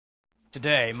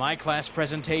Today, my class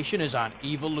presentation is on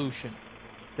evolution.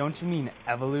 Don't you mean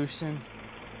evolution?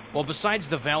 Well, besides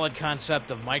the valid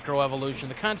concept of microevolution,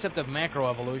 the concept of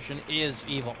macroevolution is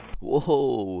evil.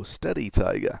 Whoa, steady,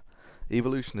 Tiger.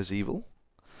 Evolution is evil?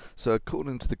 So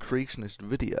according to the creationist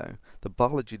video, the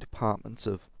biology departments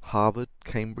of Harvard,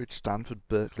 Cambridge, Stanford,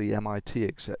 Berkeley, MIT,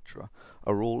 etc.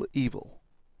 are all evil.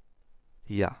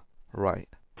 Yeah, right.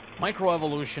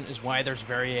 Microevolution is why there's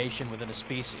variation within a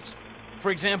species. For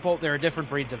example, there are different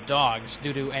breeds of dogs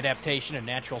due to adaptation and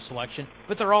natural selection,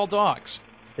 but they're all dogs.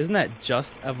 Isn't that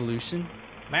just evolution?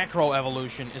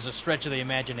 Macroevolution is a stretch of the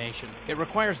imagination. It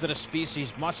requires that a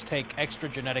species must take extra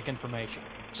genetic information.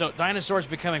 So dinosaurs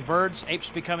becoming birds,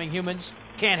 apes becoming humans,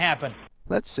 can't happen.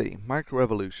 Let's see,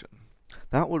 microevolution.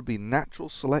 That would be natural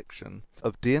selection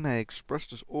of DNA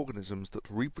expressed as organisms that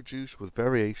reproduce with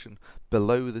variation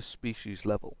below the species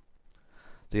level.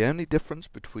 The only difference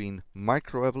between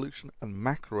microevolution and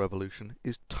macroevolution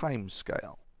is time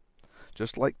scale.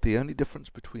 Just like the only difference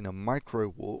between a micro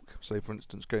walk, say for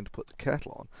instance going to put the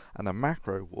kettle on, and a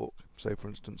macro walk, say for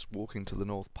instance walking to the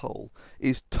North Pole,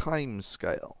 is time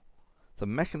scale. The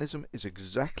mechanism is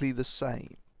exactly the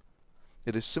same.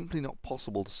 It is simply not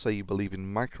possible to say you believe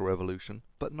in microevolution,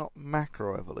 but not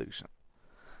macroevolution.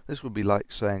 This would be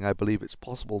like saying I believe it's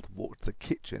possible to walk to the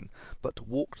kitchen, but to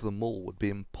walk to the mall would be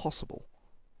impossible.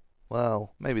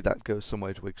 Well, maybe that goes some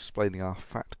way to explaining our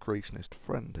fat creationist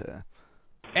friend here.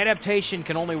 Adaptation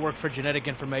can only work for genetic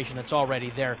information that's already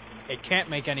there. It can't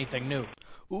make anything new.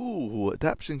 Ooh,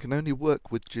 adaptation can only work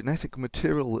with genetic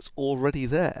material that's already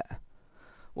there.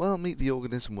 Well, meet the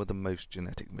organism with the most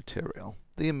genetic material,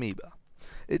 the amoeba.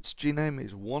 Its genome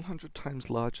is 100 times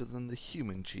larger than the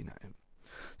human genome.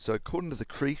 So according to the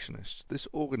creationists, this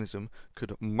organism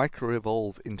could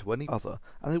microevolve into any other,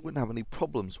 and they wouldn't have any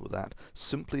problems with that,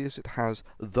 simply as it has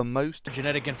the most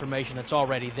Genetic information that's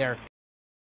already there.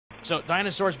 So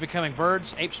dinosaurs becoming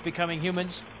birds, apes becoming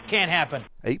humans, can't happen.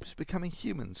 Apes becoming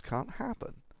humans can't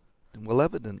happen. Well,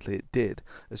 evidently it did,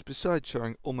 as besides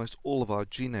sharing almost all of our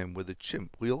genome with a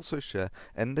chimp, we also share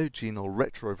endogenal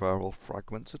retroviral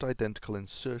fragments at identical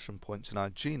insertion points in our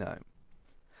genome.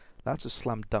 That's a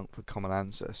slam dunk for common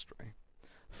ancestry.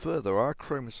 Further, our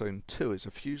chromosome 2 is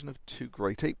a fusion of two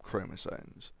great ape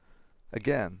chromosomes.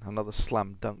 Again, another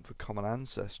slam dunk for common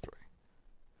ancestry.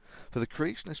 For the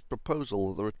creationist proposal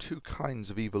that there are two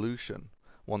kinds of evolution,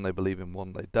 one they believe in,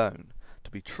 one they don't,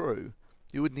 to be true,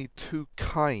 you would need two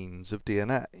kinds of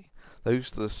DNA,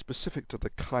 those that are specific to the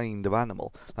kind of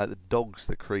animal, like the dogs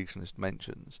the creationist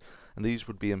mentions, and these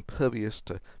would be impervious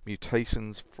to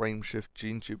mutations, frameshift,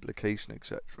 gene duplication,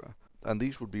 etc. And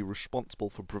these would be responsible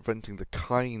for preventing the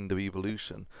kind of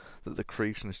evolution that the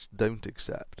creationists don't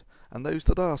accept, and those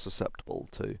that are susceptible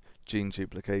to gene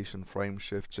duplication,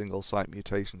 frameshift, single-site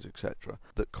mutations, etc.,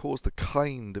 that cause the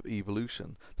kind of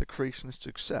evolution the creationists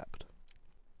accept.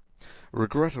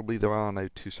 Regrettably, there are no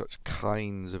two such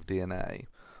kinds of DNA.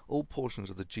 All portions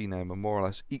of the genome are more or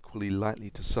less equally likely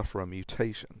to suffer a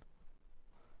mutation.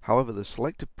 However, the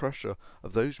selective pressure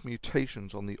of those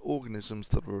mutations on the organisms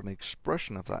that are an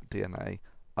expression of that DNA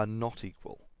are not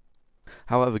equal.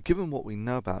 However, given what we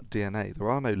know about DNA, there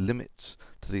are no limits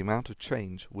to the amount of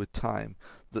change with time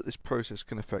that this process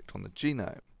can affect on the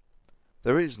genome.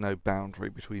 There is no boundary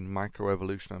between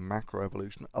microevolution and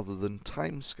macroevolution other than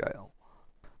time scale.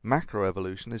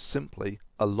 Macroevolution is simply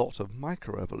a lot of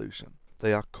microevolution.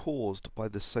 They are caused by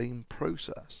the same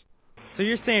process. So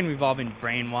you're saying we've all been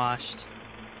brainwashed?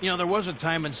 You know, there was a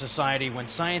time in society when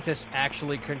scientists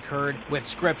actually concurred with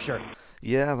Scripture.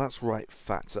 Yeah, that's right,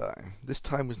 Fatso. This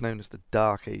time was known as the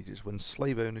Dark Ages, when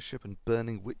slave ownership and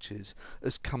burning witches,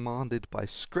 as commanded by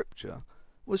Scripture,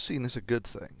 was seen as a good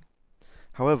thing.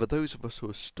 However, those of us who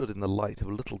have stood in the light have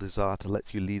little desire to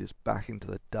let you lead us back into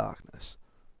the darkness.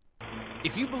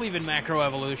 If you believe in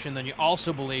macroevolution, then you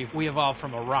also believe we evolved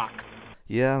from a rock.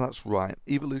 Yeah, that's right.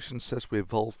 Evolution says we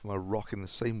evolved from a rock in the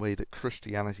same way that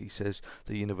Christianity says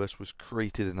the universe was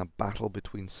created in a battle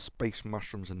between space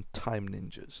mushrooms and time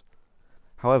ninjas.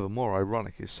 However, more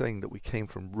ironic is saying that we came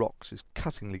from rocks is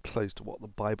cuttingly close to what the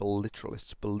Bible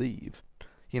literalists believe.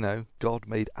 You know, God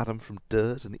made Adam from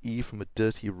dirt and Eve from a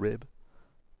dirty rib.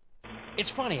 It's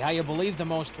funny how you believe the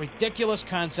most ridiculous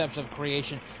concepts of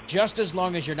creation just as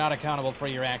long as you're not accountable for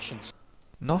your actions.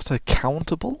 Not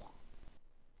accountable?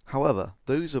 However,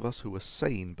 those of us who are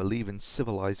sane believe in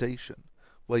civilization,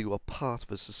 where you are part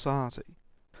of a society.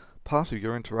 Part of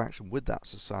your interaction with that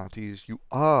society is you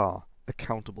are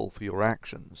accountable for your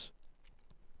actions.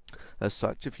 As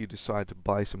such, if you decide to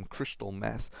buy some crystal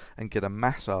meth and get a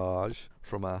massage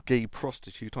from a gay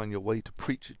prostitute on your way to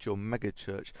preach at your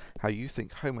megachurch how you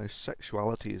think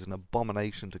homosexuality is an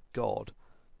abomination to God,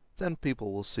 then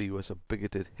people will see you as a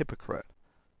bigoted hypocrite.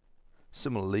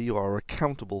 Similarly, you are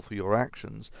accountable for your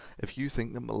actions if you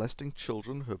think that molesting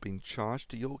children who have been charged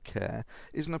to your care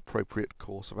is an appropriate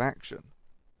course of action.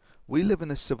 We live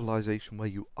in a civilization where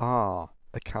you are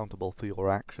accountable for your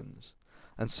actions,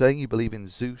 and saying you believe in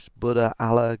Zeus, Buddha,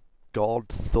 Allah, God,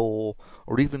 Thor,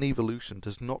 or even evolution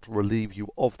does not relieve you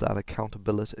of that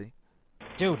accountability.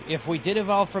 Dude, if we did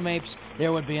evolve from apes,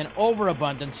 there would be an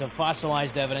overabundance of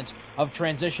fossilized evidence of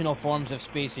transitional forms of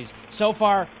species. So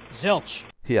far, zilch.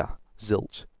 Here,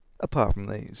 zilch, apart from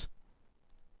these.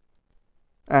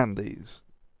 And these.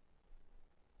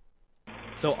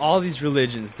 So all these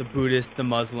religions, the Buddhist, the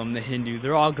Muslim, the Hindu,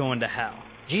 they're all going to hell.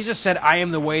 Jesus said, I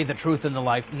am the way, the truth, and the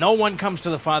life. No one comes to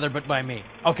the Father but by me.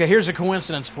 Okay, here's a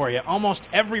coincidence for you. Almost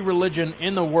every religion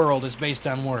in the world is based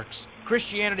on works.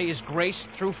 Christianity is grace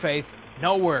through faith,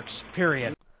 no works,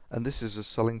 period. And this is a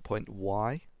selling point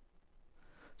why?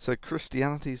 So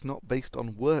Christianity is not based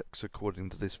on works according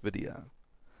to this video.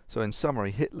 So in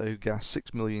summary, Hitler, who gassed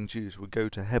 6 million Jews, would go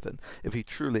to heaven if he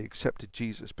truly accepted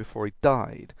Jesus before he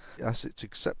died, as it's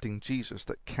accepting Jesus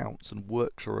that counts and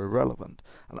works are irrelevant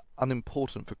and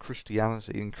unimportant for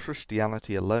Christianity and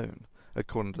Christianity alone,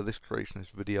 according to this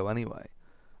creationist video anyway.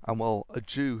 And while a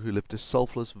Jew who lived a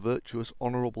selfless, virtuous,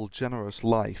 honourable, generous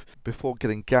life before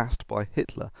getting gassed by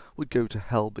Hitler would go to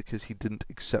hell because he didn't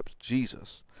accept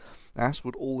Jesus, as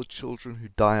would all the children who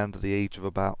die under the age of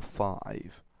about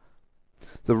 5.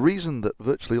 The reason that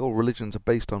virtually all religions are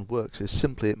based on works is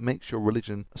simply it makes your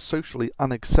religion socially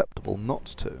unacceptable not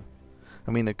to.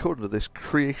 I mean, according to this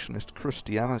creationist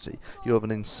Christianity, you have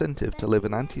an incentive to live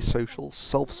an antisocial,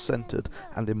 self-centered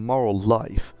and immoral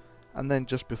life, and then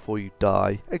just before you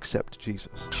die, accept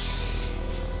Jesus.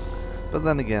 But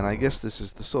then again, I guess this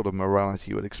is the sort of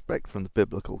morality you would expect from the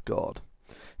biblical God,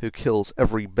 who kills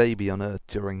every baby on earth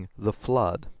during the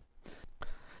flood.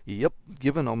 Yep,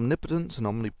 given omnipotence and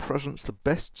omnipresence, the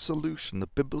best solution the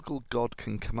biblical God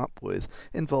can come up with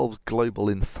involves global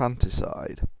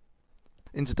infanticide.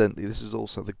 Incidentally, this is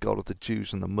also the God of the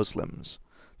Jews and the Muslims,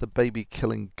 the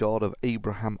baby-killing God of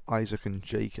Abraham, Isaac and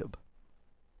Jacob.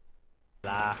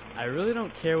 I really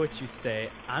don't care what you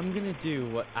say. I'm gonna do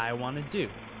what I want to do.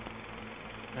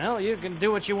 Well, you can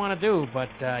do what you want to do, but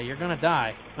you're going to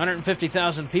die.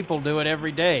 150,000 people do it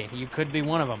every day. You could be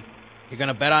one of them. You're going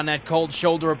to bet on that cold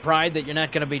shoulder of pride that you're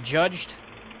not going to be judged?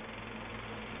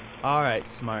 Alright,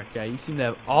 smart guy, you seem to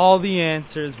have all the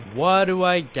answers. What do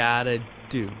I gotta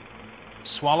do?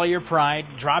 Swallow your pride,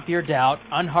 drop your doubt,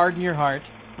 unharden your heart,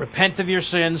 repent of your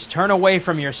sins, turn away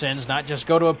from your sins, not just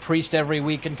go to a priest every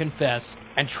week and confess,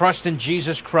 and trust in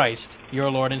Jesus Christ,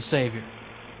 your Lord and Savior.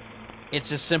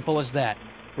 It's as simple as that.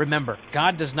 Remember,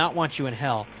 God does not want you in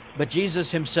hell, but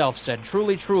Jesus himself said,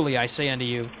 Truly, truly, I say unto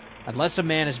you, unless a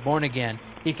man is born again,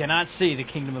 he cannot see the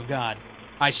kingdom of God.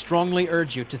 I strongly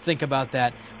urge you to think about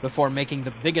that before making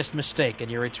the biggest mistake in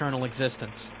your eternal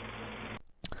existence.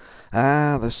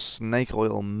 Ah, the snake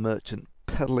oil merchant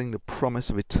peddling the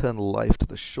promise of eternal life to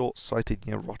the short-sighted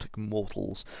neurotic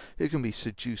mortals who can be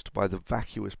seduced by the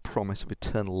vacuous promise of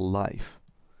eternal life.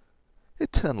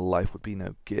 Eternal life would be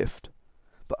no gift,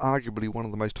 but arguably one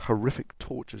of the most horrific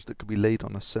tortures that could be laid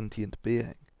on a sentient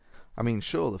being. I mean,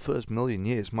 sure, the first 1,000,000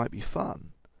 years might be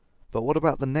fun, but what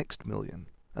about the next 1,000,000,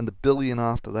 and the billion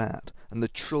after that, and the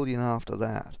trillion after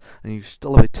that, and you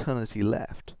still have eternity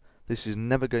left? This is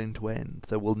never going to end.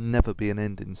 There will never be an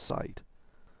end in sight.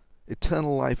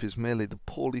 Eternal life is merely the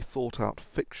poorly thought-out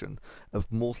fiction of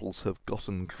mortals who have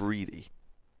gotten greedy.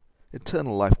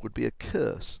 Eternal life would be a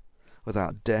curse.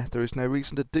 Without death, there is no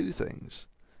reason to do things.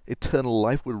 Eternal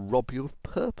life would rob you of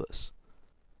purpose.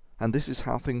 And this is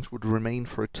how things would remain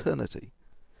for eternity,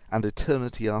 and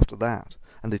eternity after that,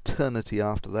 and eternity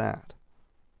after that.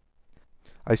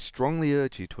 I strongly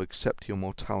urge you to accept your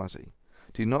mortality.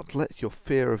 Do not let your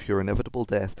fear of your inevitable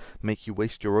death make you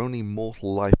waste your only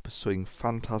mortal life pursuing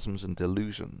phantasms and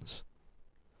delusions.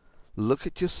 Look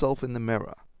at yourself in the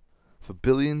mirror. For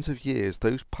billions of years,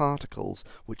 those particles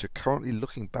which are currently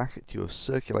looking back at you have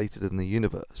circulated in the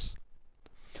universe.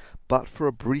 But for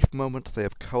a brief moment they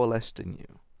have coalesced in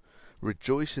you.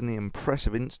 Rejoice in the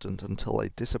impressive instant until they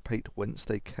dissipate whence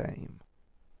they came.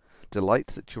 Delight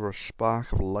that you are a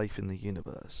spark of life in the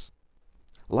universe.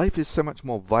 Life is so much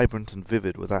more vibrant and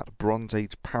vivid without Bronze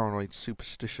Age paranoid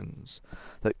superstitions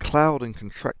that cloud and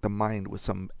contract the mind with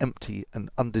some empty and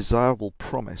undesirable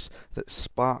promise that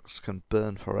sparks can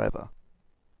burn forever.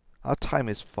 Our time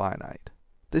is finite.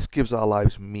 This gives our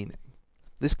lives meaning.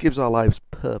 This gives our lives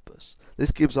purpose.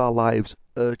 This gives our lives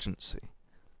urgency.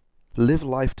 Live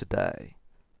life today.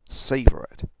 Savor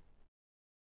it.